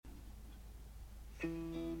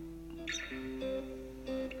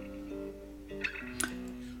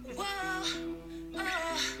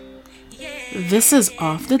This is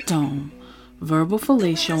Off the Dome, verbal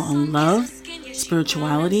fellatio on love,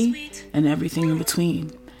 spirituality, and everything in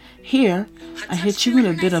between. Here, I hit you with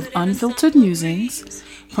a bit of unfiltered musings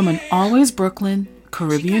from an always Brooklyn,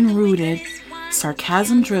 Caribbean rooted,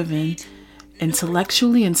 sarcasm driven,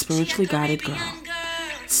 intellectually and spiritually guided girl.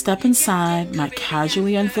 Step inside my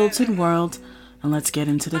casually unfiltered world and let's get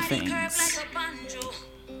into the things.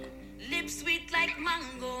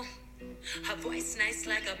 Her voice nice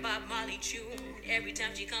like a Bob Marley tune. Every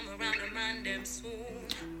time she come around, the man them swoon.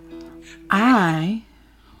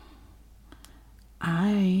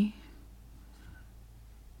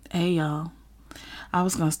 Hey y'all. I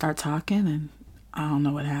was gonna start talking and I don't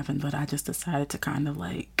know what happened, but I just decided to kind of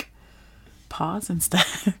like pause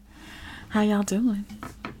instead. How y'all doing?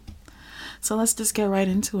 So let's just get right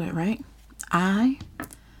into it, right? I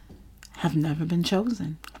have never been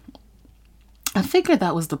chosen. I figured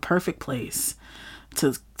that was the perfect place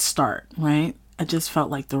to start, right? I just felt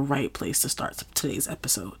like the right place to start today's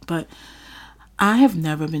episode. But I have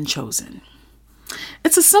never been chosen.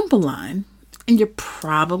 It's a simple line, and you're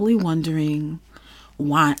probably wondering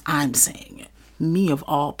why I'm saying it. Me of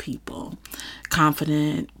all people.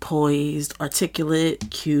 Confident, poised,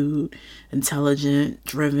 articulate, cute, intelligent,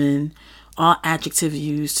 driven, all adjectives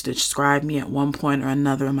used to describe me at one point or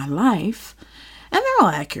another in my life. And they're all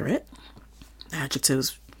accurate.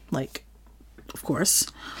 Adjectives, like, of course.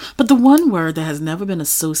 But the one word that has never been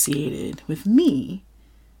associated with me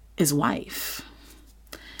is wife.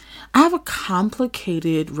 I have a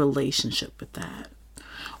complicated relationship with that.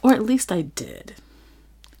 Or at least I did.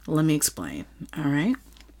 Let me explain, all right?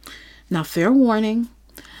 Now, fair warning,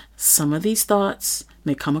 some of these thoughts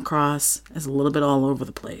may come across as a little bit all over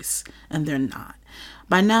the place, and they're not.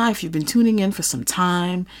 By now, if you've been tuning in for some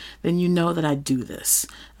time, then you know that I do this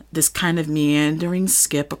kind of meandering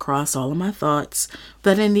skip across all of my thoughts,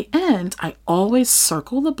 but in the end, I always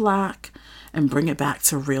circle the block and bring it back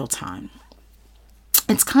to real time.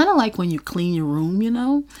 It's kind of like when you clean your room,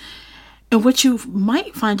 and what you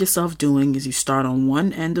might find yourself doing is you start on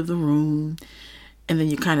one end of the room and then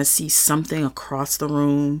you kind of see something across the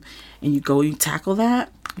room and you tackle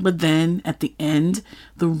that, but then at the end,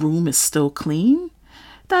 the room is still clean.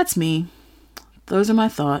 That's me. Those are my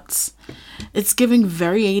thoughts. It's giving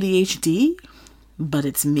very ADHD, but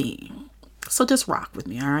it's me. So just rock with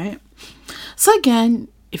me, all right? So again,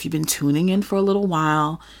 if you've been tuning in for a little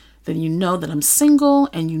while, then you know that I'm single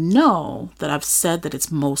and you know that I've said that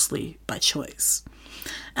it's mostly by choice.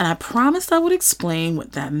 And I promised I would explain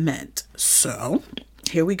what that meant. So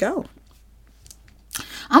here we go.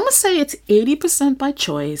 I'm going to say it's 80% by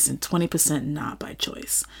choice and 20% not by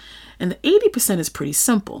choice. And the 80% is pretty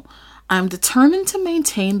simple. I'm determined to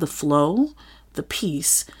maintain the flow, the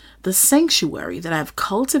peace, the sanctuary that I've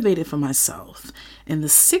cultivated for myself in the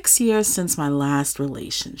 6 years since my last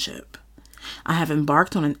relationship. I have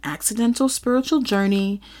embarked on an accidental spiritual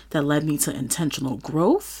journey that led me to intentional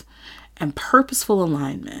growth and purposeful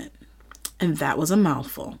alignment. And that was a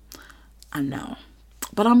mouthful. I know.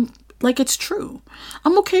 But it's true.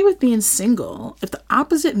 I'm okay with being single if the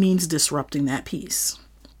opposite means disrupting that peace.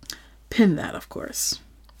 Pin that, of course.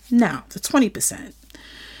 Now, the 20%.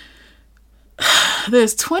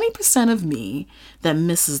 There's 20% of me that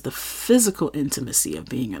misses the physical intimacy of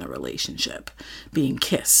being in a relationship, being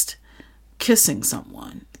kissed, kissing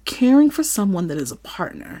someone, caring for someone that is a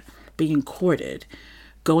partner, being courted,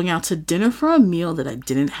 going out to dinner for a meal that I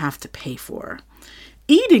didn't have to pay for,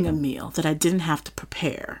 eating a meal that I didn't have to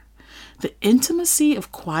prepare, the intimacy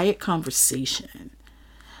of quiet conversation.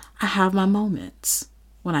 I have my moments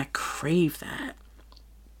when I crave that.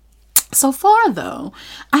 So far, though,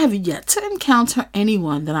 I have yet to encounter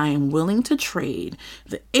anyone that I am willing to trade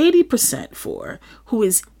the 80% for who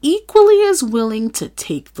is equally as willing to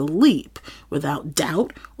take the leap without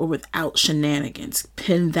doubt or without shenanigans.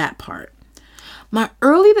 Pin that part. My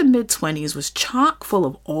early to mid-20s was chock full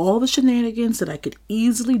of all the shenanigans that I could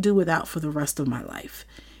easily do without for the rest of my life.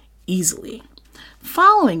 Easily.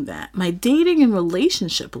 Following that, my dating and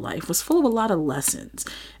relationship life was full of a lot of lessons,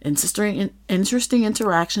 interesting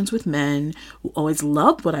interactions with men who always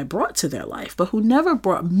loved what I brought to their life, but who never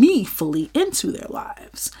brought me fully into their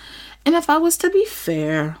lives. And if I was to be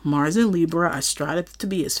fair, Mars and Libra, I strive to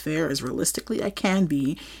be as fair as realistically I can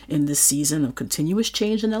be in this season of continuous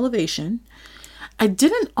change and elevation. I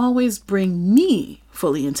didn't always bring me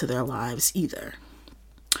fully into their lives either.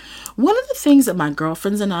 One of the things that my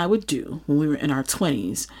girlfriends and I would do when we were in our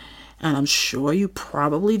 20s, and I'm sure you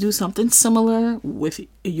probably do something similar with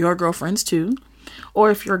your girlfriends too,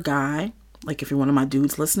 or if you're a guy, like if you're one of my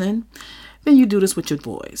dudes listening, then you do this with your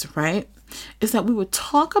boys, right? Is that we would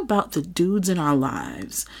talk about the dudes in our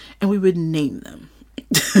lives and we would name them.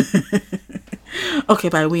 Okay,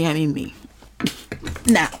 by we, I mean me.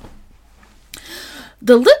 Now,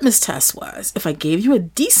 the litmus test was if I gave you a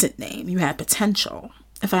decent name, you had potential.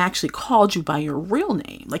 If I actually called you by your real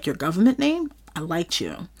name, like your government name, I liked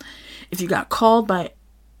you. If you got called by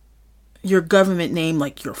your government name,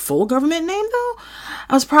 like your full government name, though,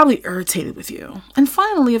 I was probably irritated with you. And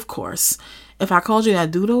finally, of course, if I called you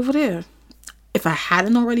that dude over there, if I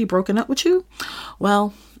hadn't already broken up with you,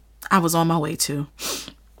 well, I was on my way to.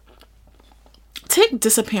 Take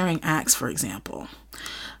disappearing acts, for example.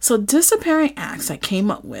 So disappearing acts I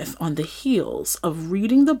came up with on the heels of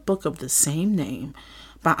reading the book of the same name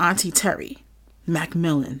by Auntie Terry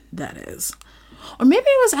Macmillan, that is. Or maybe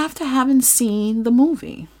it was after having seen the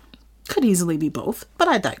movie. Could easily be both, but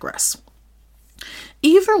I digress.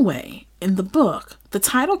 Either way, in the book, the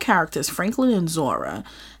title characters Franklin and Zora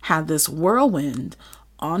had this whirlwind,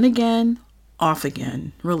 on again, off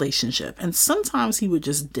again relationship, and sometimes he would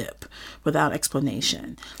just dip without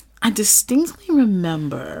explanation. I distinctly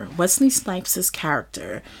remember Wesley Snipes'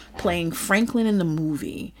 character playing Franklin in the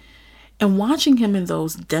movie and watching him in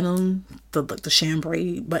those denim, the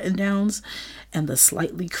chambray button downs and the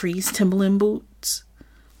slightly creased Timberland boots.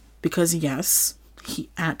 Because yes,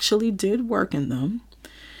 he actually did work in them.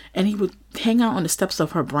 And he would hang out on the steps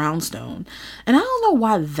of her brownstone. And I don't know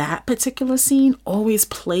why that particular scene always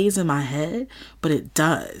plays in my head, but it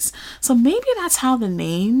does. So maybe that's how the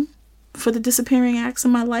name for the disappearing acts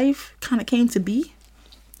in my life kind of came to be.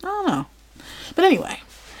 I don't know. But anyway,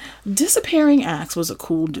 disappearing acts was a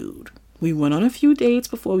cool dude. We went on a few dates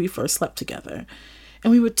before we first slept together.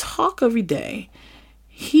 And we would talk every day.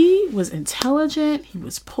 He was intelligent. He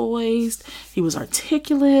was poised. He was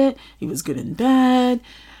articulate. He was good in bed.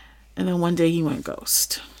 And then one day he went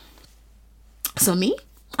ghost. So me,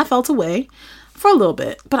 I felt away for a little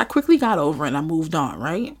bit, but I quickly got over it and I moved on,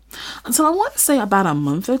 right? Until I want to say about a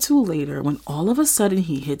month or two later, when all of a sudden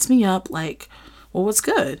he hits me up like, well, what's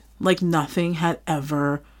good? Like nothing had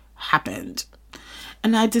ever happened.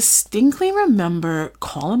 And I distinctly remember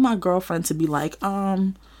calling my girlfriend to be like,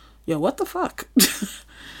 yo, what the fuck?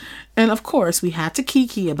 And of course, we had to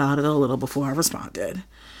kiki about it a little before I responded.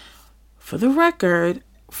 For the record,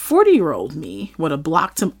 40-year-old me would have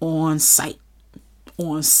blocked him on sight.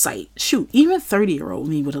 Shoot, even 30-year-old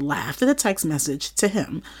me would have laughed at a text message to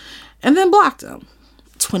him and then blocked him.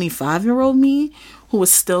 25-year-old me, who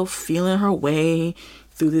was still feeling her way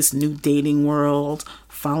through this new dating world,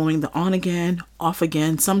 following the on again, off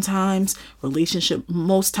again, sometimes, relationship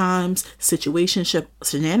most times, situationship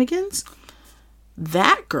shenanigans,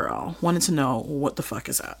 that girl wanted to know what the fuck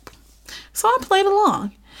is up. So I played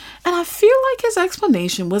along. And I feel like his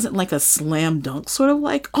explanation wasn't like a slam dunk, sort of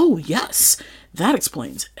like, oh yes, that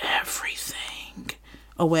explains everything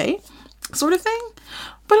away, sort of thing.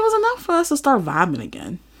 But it was enough for us to start vibing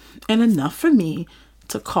again. And enough for me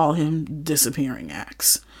to call him Disappearing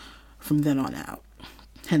Acts from then on out.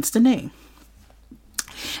 Hence the name.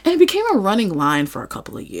 And it became a running line for a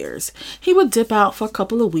couple of years. He would dip out for a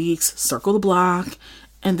couple of weeks, circle the block,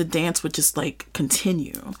 and the dance would just like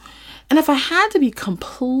continue. And if I had to be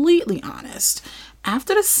completely honest,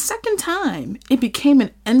 after the second time, it became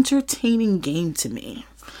an entertaining game to me.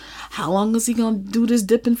 How long is he going to do this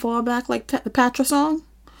dip and fall back like the Patra song?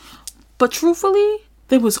 But truthfully,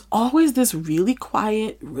 there was always this really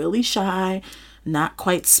quiet, really shy, not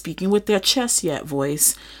quite speaking with their chest yet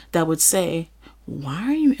voice that would say, why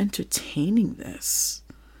are you entertaining this?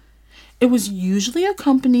 It was usually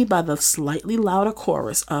accompanied by the slightly louder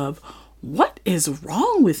chorus of, what is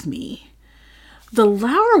wrong with me? The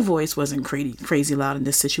louder voice wasn't crazy loud in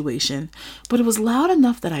this situation, but it was loud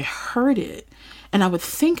enough that I heard it, and I would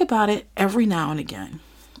think about it every now and again.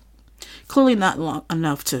 Clearly not long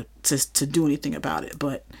enough to do anything about it,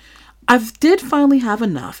 but I did finally have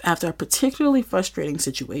enough after a particularly frustrating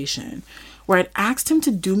situation where I'd asked him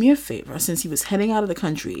to do me a favor since he was heading out of the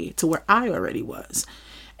country to where I already was,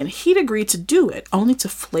 and he'd agreed to do it only to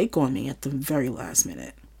flake on me at the very last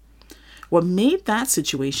minute. What made that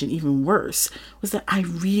situation even worse was that I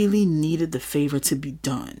really needed the favor to be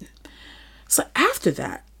done. So after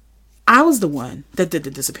that, I was the one that did the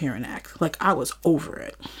disappearing act. Like I was over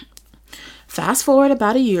it. Fast forward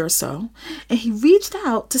about a year or so, and he reached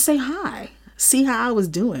out to say hi, see how I was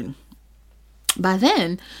doing. By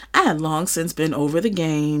then, I had long since been over the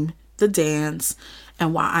game, the dance,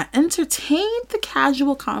 and while I entertained the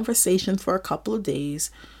casual conversation for a couple of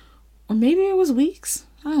days, or maybe it was weeks,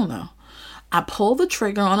 I don't know, I pulled the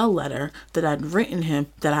trigger on a letter that I'd written him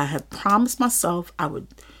that I had promised myself I would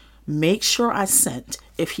make sure I sent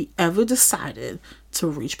if he ever decided to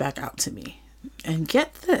reach back out to me. And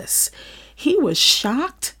get this, he was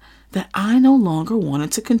shocked that I no longer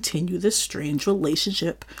wanted to continue this strange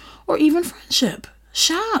relationship or even friendship.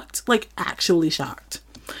 Shocked, like actually shocked.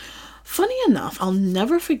 Funny enough, I'll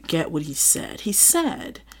never forget what he said. He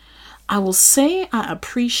said, I will say I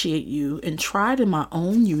appreciate you and tried in my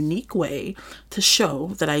own unique way to show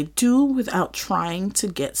that I do without trying to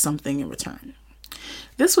get something in return.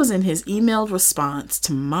 This was in his emailed response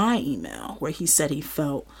to my email where he said he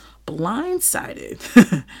felt blindsided,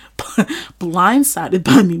 blindsided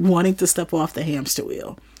by me wanting to step off the hamster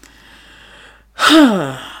wheel.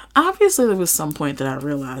 Obviously, there was some point that I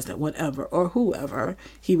realized that whatever or whoever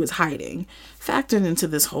he was hiding factored into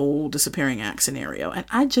this whole disappearing act scenario, and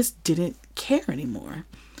I just didn't care anymore.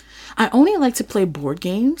 I only like to play board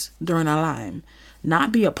games during a line,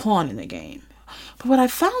 not be a pawn in the game. But what I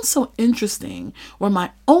found so interesting were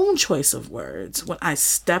my own choice of words when I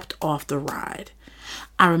stepped off the ride.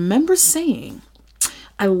 I remember saying,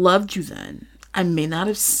 I loved you then. I may not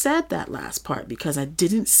have said that last part because I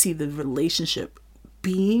didn't see the relationship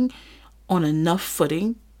being on enough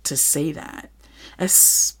footing to say that,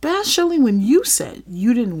 especially when you said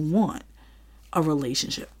you didn't want a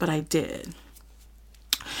relationship, but I did.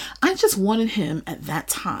 I just wanted him at that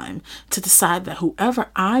time to decide that whoever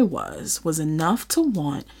I was enough to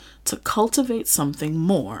want to cultivate something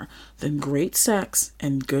more than great sex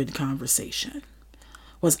and good conversation.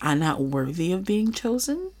 Was I not worthy of being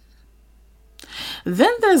chosen?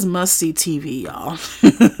 Then there's must-see TV, y'all.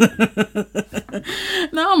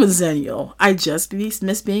 Now I'm a Zennial. I just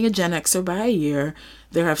missed being a Gen Xer by a year.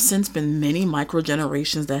 There have since been many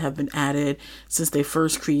micro-generations that have been added since they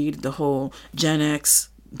first created the whole Gen X,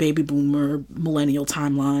 baby boomer, millennial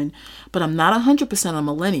timeline. But I'm not 100% a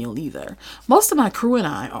millennial either. Most of my crew and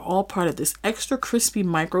I are all part of this extra crispy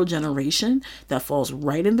micro-generation that falls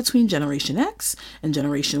right in between Generation X and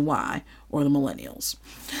Generation Y, or the millennials.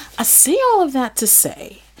 I say all of that to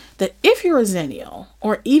say that if you're a Zennial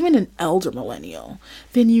or even an elder millennial,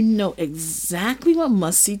 then you know exactly what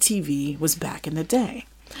must-see TV was back in the day.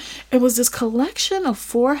 It was this collection of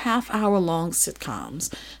 4 half-hour-long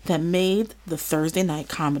sitcoms that made the Thursday night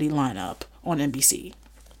comedy lineup on NBC.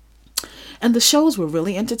 And the shows were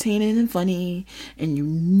really entertaining and funny, and you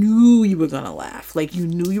knew you were going to laugh. Like, you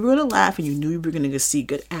knew you were going to laugh, and you knew you were going to see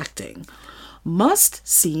good acting.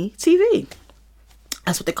 Must-see TV.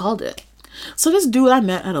 That's what they called it. So this dude I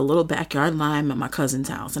met at a little backyard lime at my cousin's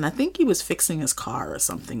house, and I think he was fixing his car or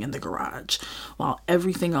something in the garage while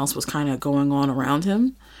everything else was kind of going on around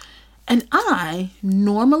him. And I,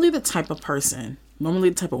 normally the type of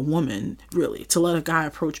woman, really, to let a guy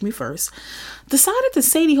approach me first, decided to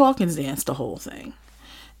Sadie Hawkins dance the whole thing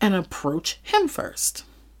and approach him first.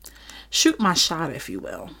 Shoot my shot, if you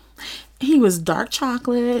will. He was dark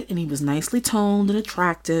chocolate and he was nicely toned and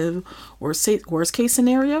attractive. Worst case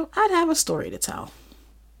scenario, I'd have a story to tell.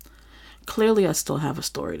 Clearly, I still have a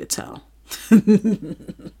story to tell.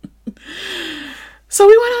 So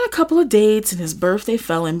we went on a couple of dates and his birthday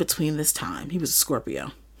fell in between this time. He was a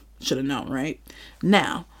Scorpio. Should have known, right?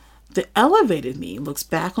 Now, the elevated me looks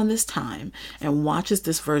back on this time and watches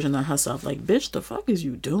this version of herself like, bitch, the fuck is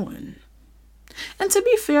you doing? And to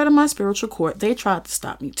be fair to my spiritual court, they tried to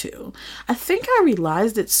stop me too. I think I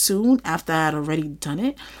realized it soon after I had already done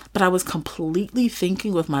it, but I was completely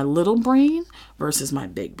thinking with my little brain versus my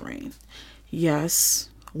big brain. Yes,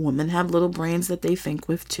 women have little brains that they think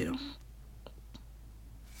with too.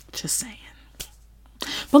 Just saying.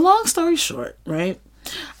 But long story short, right?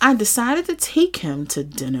 I decided to take him to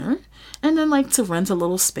dinner and then to rent a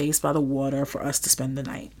little space by the water for us to spend the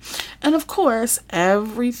night. And of course,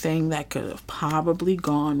 everything that could have probably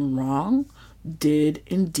gone wrong did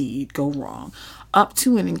indeed go wrong, up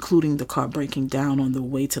to and including the car breaking down on the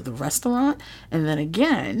way to the restaurant and then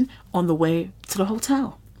again on the way to the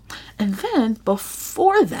hotel. And then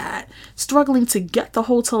before that, struggling to get the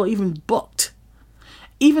hotel even booked,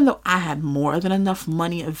 even though I had more than enough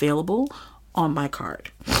money available on my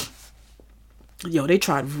card. Yo, they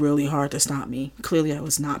tried really hard to stop me. Clearly, I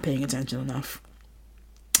was not paying attention enough.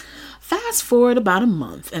 Fast forward about a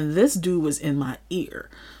month, and this dude was in my ear,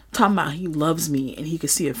 talking about he loves me and he could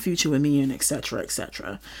see a future with me and etc.,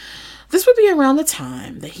 etc. This would be around the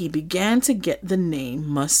time that he began to get the name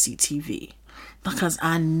Must See TV, because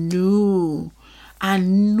I knew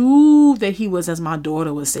that he was, as my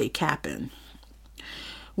daughter would say, capping.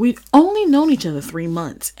 We'd only known each other 3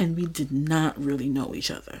 months, and we did not really know each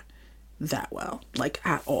other that well,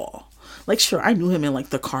 at all. Sure, I knew him in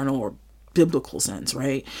the carnal or biblical sense,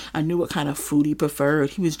 right? I knew what kind of food he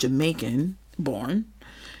preferred. He was Jamaican born,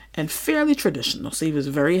 and fairly traditional. So he was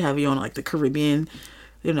very heavy on like the Caribbean,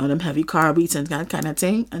 them heavy car beats and that kind of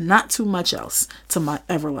thing, and not too much else, to my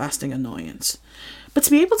everlasting annoyance. But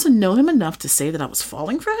to be able to know him enough to say that I was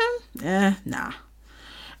falling for him? Nah.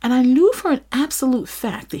 And I knew for an absolute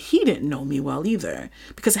fact that he didn't know me well either,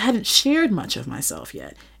 because I hadn't shared much of myself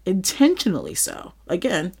yet, intentionally so.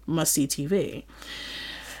 Again, must-see TV.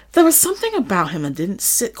 There was something about him that didn't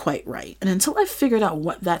sit quite right, and until I figured out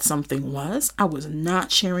what that something was, I was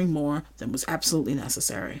not sharing more than was absolutely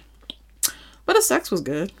necessary. But the sex was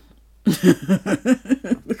good.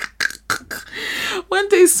 One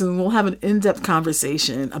day soon, we'll have an in-depth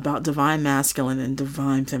conversation about divine masculine and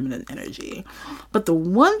divine feminine energy. But the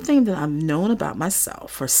one thing that I've known about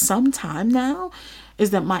myself for some time now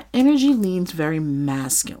is that my energy leans very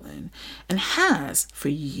masculine, and has for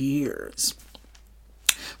years.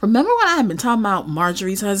 Remember when I had been talking about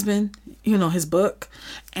Marjorie's husband, his book,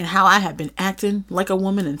 and how I had been acting like a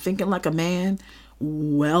woman and thinking like a man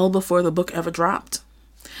well before the book ever dropped?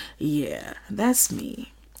 Yeah, that's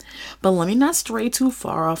me. But let me not stray too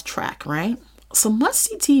far off track, right? So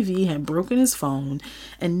Must-See TV had broken his phone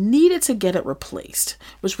and needed to get it replaced,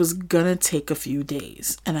 which was gonna take a few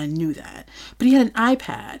days, and I knew that. But he had an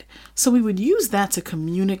iPad, so we would use that to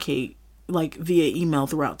communicate like via email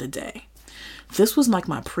throughout the day. This was like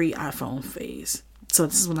my pre-iPhone phase. So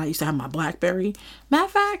this is when I used to have my BlackBerry. Matter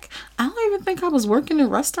of fact, I don't even think I was working in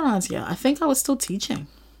restaurants yet. I think I was still teaching.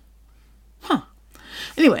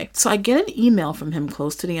 Anyway, so I get an email from him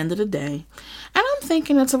close to the end of the day, and I'm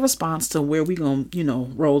thinking it's a response to where we gonna,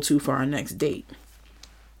 roll to for our next date.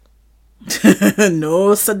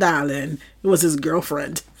 No, sir, darling. It was his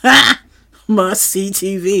girlfriend. Must-See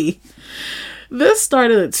TV. This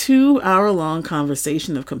started a 2-hour-long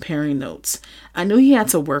conversation of comparing notes. I knew he had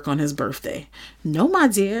to work on his birthday. No, my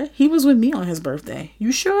dear, he was with me on his birthday.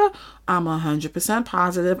 You sure? I'm 100%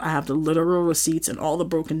 positive. I have the literal receipts and all the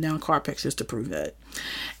broken down car pictures to prove it.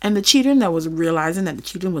 And the cheating that was realizing that the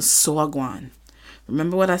cheating was so agwan.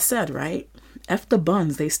 Remember what I said, right? F the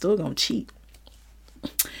buns, they still gonna cheat.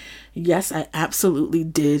 Yes, I absolutely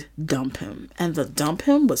did dump him. And the dump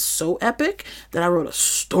him was so epic that I wrote a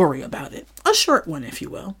story about it. A short one, if you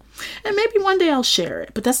will. And maybe one day I'll share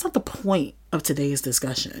it. But that's not the point of today's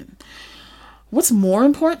discussion. What's more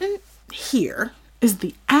important here is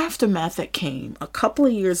the aftermath that came a couple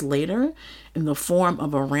of years later in the form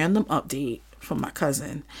of a random update from my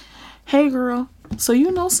cousin. Hey girl, so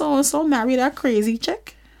so-and-so married that crazy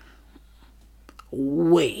chick?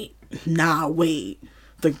 Wait.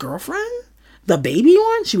 The girlfriend? The baby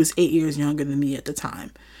one? She was 8 years younger than me at the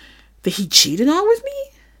time. That he cheated on with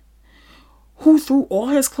me? Who threw all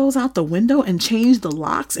his clothes out the window and changed the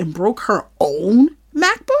locks and broke her own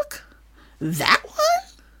MacBook? That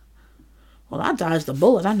one? Well, I dodged the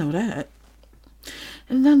bullet, I know that.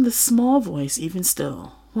 And then the small voice, even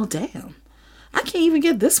still. Well, damn. I can't even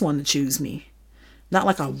get this one to choose me. Not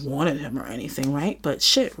like I wanted him or anything, right? But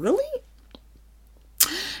shit, really?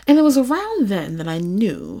 And it was around then that I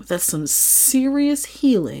knew that some serious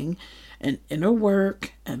healing and inner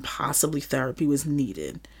work and possibly therapy was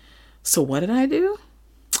needed. So what did I do?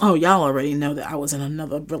 Oh, y'all already know that I was in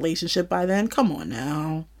another relationship by then. Come on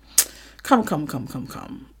now.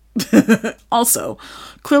 Come. Also,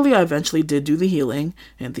 clearly I eventually did do the healing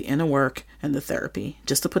and the inner work and the therapy,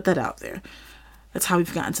 just to put that out there. That's how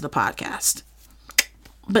we've gotten to the podcast.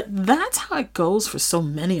 But that's how it goes for so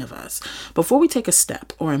many of us. Before we take a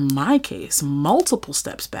step, or in my case, multiple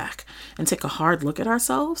steps back, and take a hard look at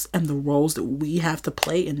ourselves and the roles that we have to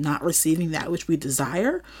play in not receiving that which we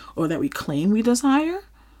desire or that we claim we desire,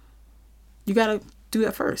 you got to do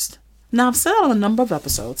that first. Now, I've said on a number of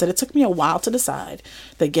episodes that it took me a while to decide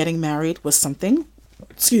that getting married was something,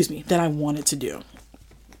 that I wanted to do.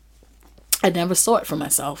 I never saw it for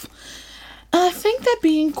myself. And I think that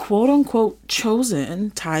being quote-unquote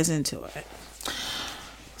chosen ties into it.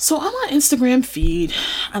 So on my Instagram feed,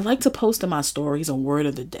 I like to post in my stories a word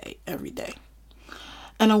of the day every day.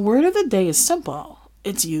 And a word of the day is simple.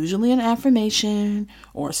 It's usually an affirmation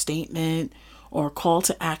or a statement or a call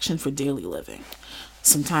to action for daily living.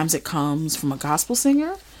 Sometimes it comes from a gospel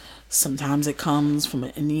singer. Sometimes it comes from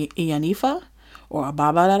an Iyanifa or a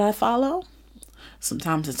Baba that I follow.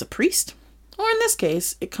 Sometimes it's a priest. Or in this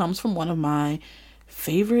case, it comes from one of my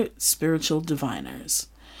favorite spiritual diviners.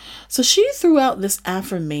 So she threw out this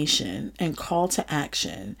affirmation and call to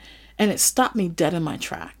action, and it stopped me dead in my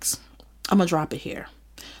tracks. I'm going to drop it here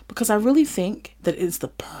because I really think that it's the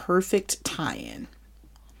perfect tie-in.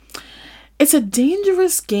 It's a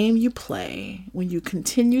dangerous game you play when you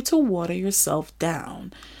continue to water yourself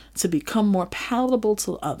down to become more palatable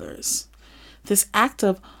to others. This act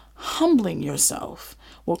of humbling yourself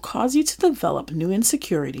will cause you to develop new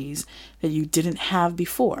insecurities that you didn't have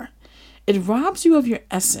before. It robs you of your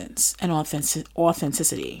essence and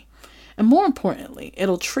authenticity. And more importantly,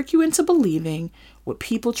 it'll trick you into believing what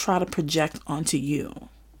people try to project onto you.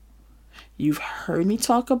 You've heard me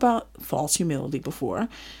talk about false humility before,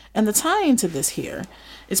 and the tie into this here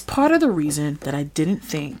is part of the reason that I didn't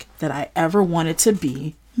think that I ever wanted to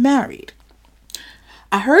be married.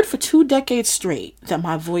 I heard for 2 decades straight that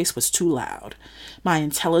my voice was too loud. My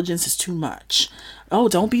intelligence is too much. Oh,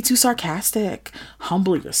 don't be too sarcastic.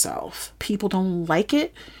 Humble yourself. People don't like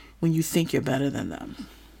it when you think you're better than them.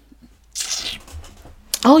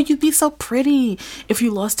 Oh, you'd be so pretty if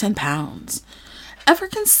you lost 10 pounds. Ever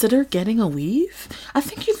consider getting a weave? I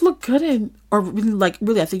think you'd look good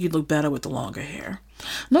I think you'd look better with the longer hair.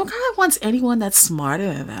 No guy wants anyone that's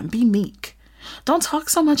smarter than them. Be meek. Don't talk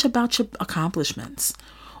so much about your accomplishments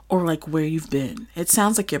or like where you've been. It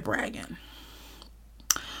sounds like you're bragging.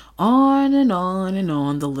 On and on and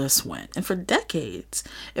on the list went. And for decades,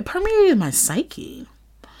 it permeated my psyche.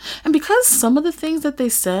 And because some of the things that they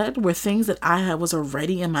said were things that I was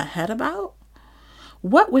already in my head about,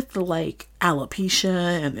 what with the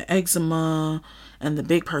alopecia and the eczema and the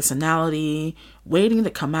big personality waiting to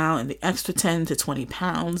come out and the extra 10 to 20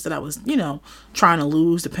 pounds that I was, trying to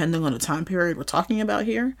lose depending on the time period we're talking about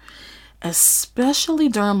here, especially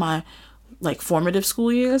during my formative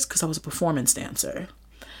school years because I was a performance dancer.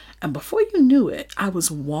 And before you knew it, I was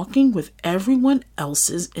walking with everyone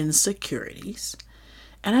else's insecurities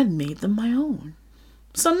and I'd made them my own.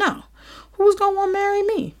 So now, who's going to want to marry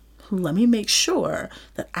me? Let me make sure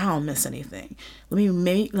that I don't miss anything. Let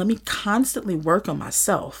me constantly work on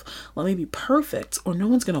myself. Let me be perfect or no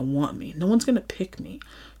one's going to want me. No one's going to pick me.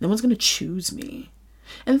 No one's going to choose me.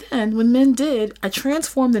 And then when men did, I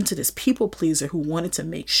transformed into this people pleaser who wanted to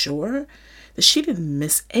make sure that she didn't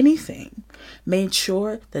miss anything. Made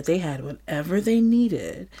sure that they had whatever they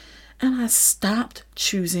needed. And I stopped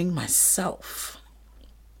choosing myself.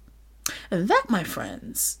 And that, my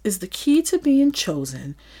friends, is the key to being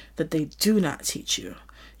chosen that they do not teach you.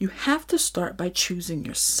 You have to start by choosing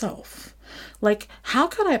yourself. How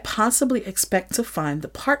could I possibly expect to find the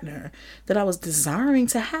partner that I was desiring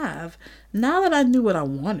to have now that I knew what I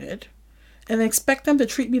wanted and expect them to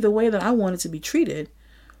treat me the way that I wanted to be treated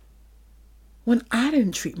when I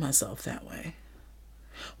didn't treat myself that way?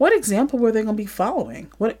 What example were they going to be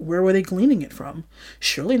following? Where were they gleaning it from?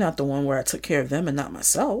 Surely not the one where I took care of them and not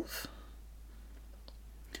myself.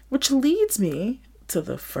 Which leads me to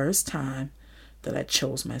the first time that I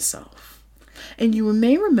chose myself. And you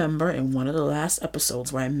may remember in one of the last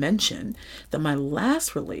episodes where I mentioned that my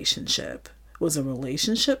last relationship was a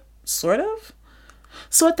relationship, sort of.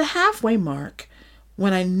 So at the halfway mark,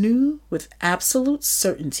 when I knew with absolute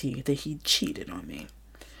certainty that he cheated on me,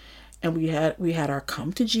 and we had our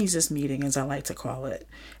come to Jesus meeting, as I like to call it,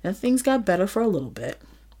 and things got better for a little bit,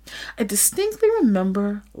 I distinctly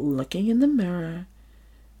remember looking in the mirror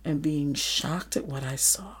and being shocked at what I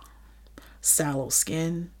saw. Sallow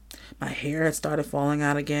skin. My hair had started falling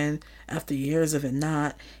out again after years of it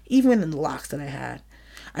not, even in the locks that I had.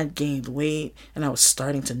 I'd gained weight and I was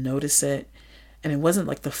starting to notice it. And it wasn't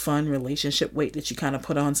like the fun relationship weight that you kind of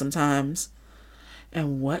put on sometimes.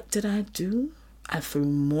 And what did I do? I threw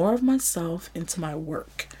more of myself into my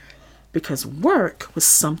work because work was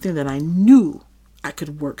something that I knew I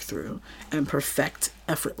could work through and perfect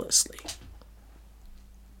effortlessly.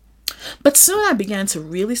 But soon I began to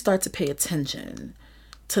really start to pay attention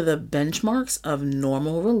to the benchmarks of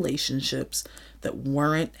normal relationships that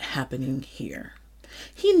weren't happening here.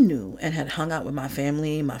 He knew and had hung out with my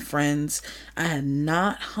family, my friends. I had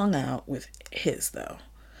not hung out with his, though.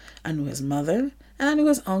 I knew his mother, and I knew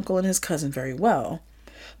his uncle and his cousin very well,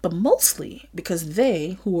 but mostly because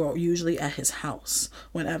they who were usually at his house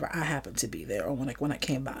whenever I happened to be there or when I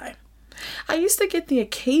came by. I used to get the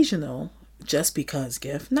occasional just because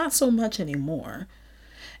gift, not so much anymore.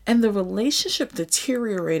 And the relationship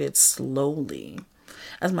deteriorated slowly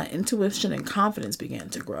as my intuition and confidence began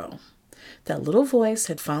to grow. That little voice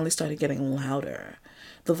had finally started getting louder.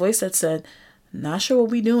 The voice that said, "Not sure what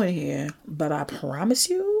we doing here, but I promise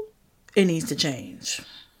you it needs to change."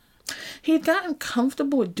 He had gotten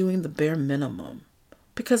comfortable with doing the bare minimum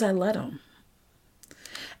because I let him.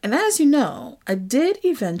 And as you know, I did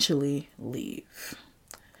eventually leave.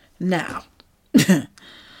 Now,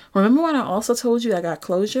 remember when I also told you I got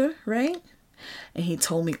closure, right? And he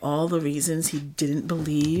told me all the reasons he didn't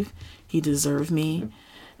believe he deserved me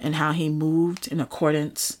and how he moved in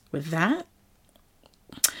accordance with that?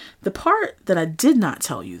 The part that I did not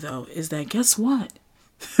tell you, though, is that guess what?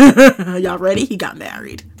 Y'all ready? He got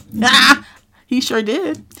married. He sure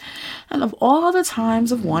did. And of all the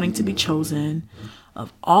times of wanting to be chosen,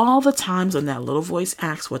 of all the times when that little voice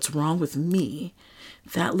asks what's wrong with me,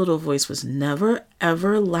 that little voice was never,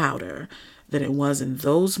 ever louder than it was in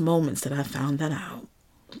those moments that I found that out.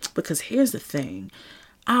 Because here's the thing,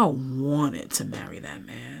 I wanted to marry that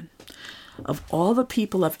man. Of all the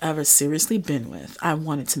people I've ever seriously been with, I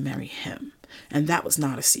wanted to marry him. And that was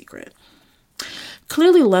not a secret.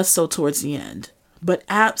 Clearly less so towards the end, but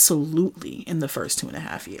absolutely in the first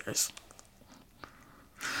 2.5 years.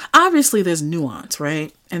 Obviously, there's nuance,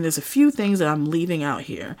 right? And there's a few things that I'm leaving out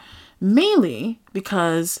here, mainly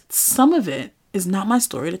because some of it is not my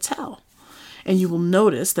story to tell. And you will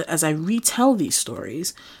notice that as I retell these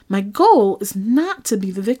stories, my goal is not to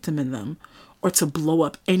be the victim in them or to blow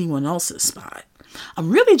up anyone else's spot.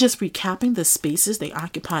 I'm really just recapping the spaces they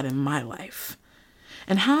occupied in my life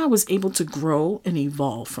and how I was able to grow and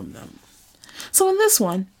evolve from them. So in this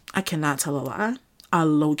one, I cannot tell a lie. I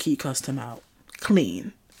low-key cussed him out.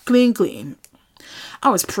 Clean. I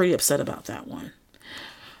was pretty upset about that one.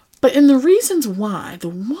 But in the reasons why, the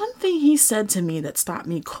one thing he said to me that stopped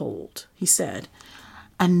me cold, he said,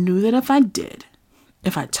 I knew that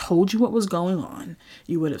if I told you what was going on,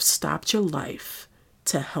 you would have stopped your life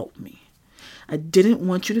to help me. I didn't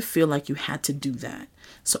want you to feel like you had to do that.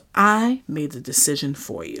 So I made the decision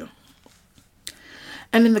for you.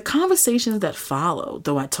 And in the conversations that followed,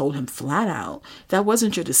 though I told him flat out, that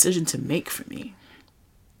wasn't your decision to make for me,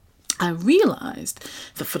 I realized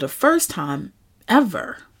that for the first time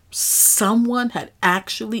ever, someone had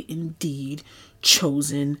actually indeed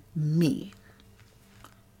chosen me.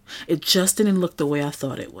 It just didn't look the way I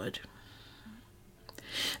thought it would.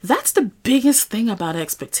 That's the biggest thing about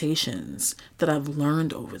expectations that I've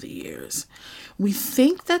learned over the years. We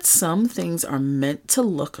think that some things are meant to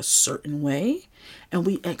look a certain way, and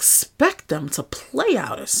we expect them to play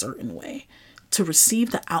out a certain way to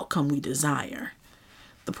receive the outcome we desire.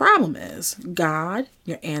 The problem is God,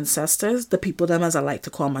 your ancestors, the people them as I like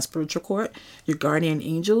to call my spiritual court, your guardian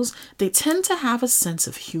angels, they tend to have a sense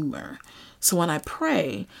of humor. So when I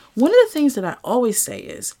pray, one of the things that I always say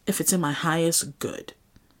is, if it's in my highest good.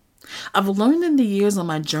 I've learned in the years on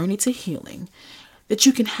my journey to healing that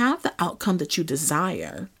you can have the outcome that you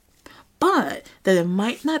desire, but that it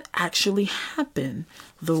might not actually happen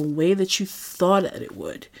the way that you thought that it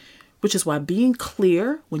would. Which is why being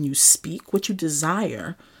clear when you speak what you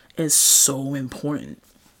desire is so important.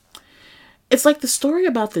 It's like the story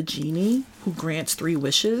about the genie who grants 3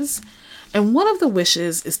 wishes. And one of the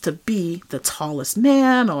wishes is to be the tallest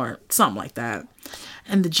man or something like that.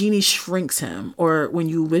 And the genie shrinks him. Or when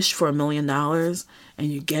you wish for $1 million and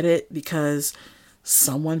you get it because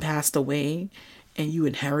someone passed away and you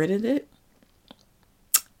inherited it.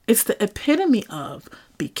 It's the epitome of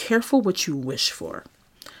be careful what you wish for.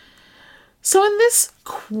 So in this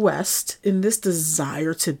quest, in this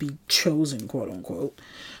desire to be chosen, quote unquote,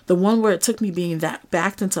 the one where it took me being that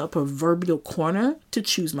backed into a proverbial corner to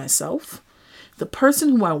choose myself, the person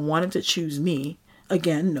who I wanted to choose me,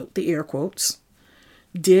 again, note the air quotes,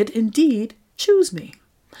 did indeed choose me.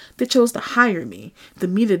 They chose to hire me, the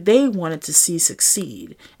me that they wanted to see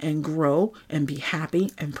succeed and grow and be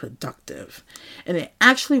happy and productive. And it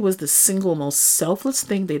actually was the single most selfless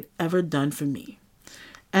thing they'd ever done for me.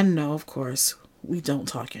 And no, of course, we don't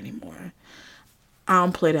talk anymore. I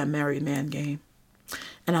don't play that married man game.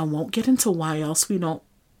 And I won't get into why else we don't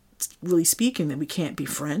really speak and that we can't be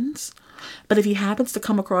friends. But if he happens to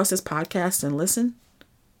come across this podcast and listen,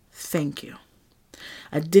 thank you.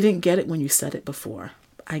 I didn't get it when you said it before.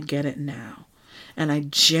 I get it now. And I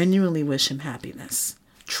genuinely wish him happiness.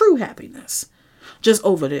 True happiness. Just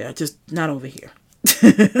over there, just not over here.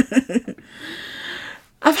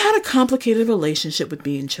 I've had a complicated relationship with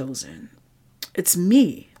being chosen. It's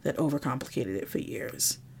me that overcomplicated it for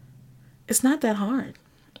years. It's not that hard.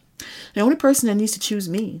 The only person that needs to choose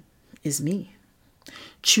me is me.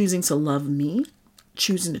 Choosing to love me,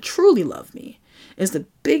 choosing to truly love me, is the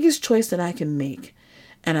biggest choice that I can make.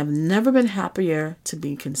 And I've never been happier to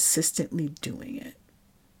be consistently doing it.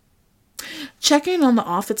 Check in on the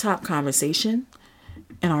Off the Top conversation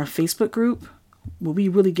in our Facebook group, where we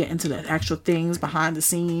really get into the actual things behind the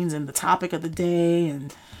scenes and the topic of the day.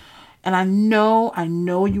 And I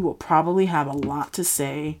know you will probably have a lot to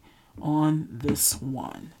say on this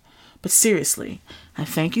one. But seriously, I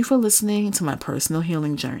thank you for listening to my personal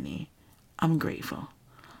healing journey. I'm grateful.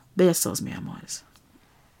 Besos, mi amores.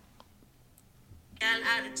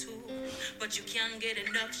 Attitude, but you can't get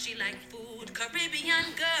enough. She like food, Caribbean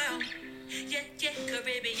girl.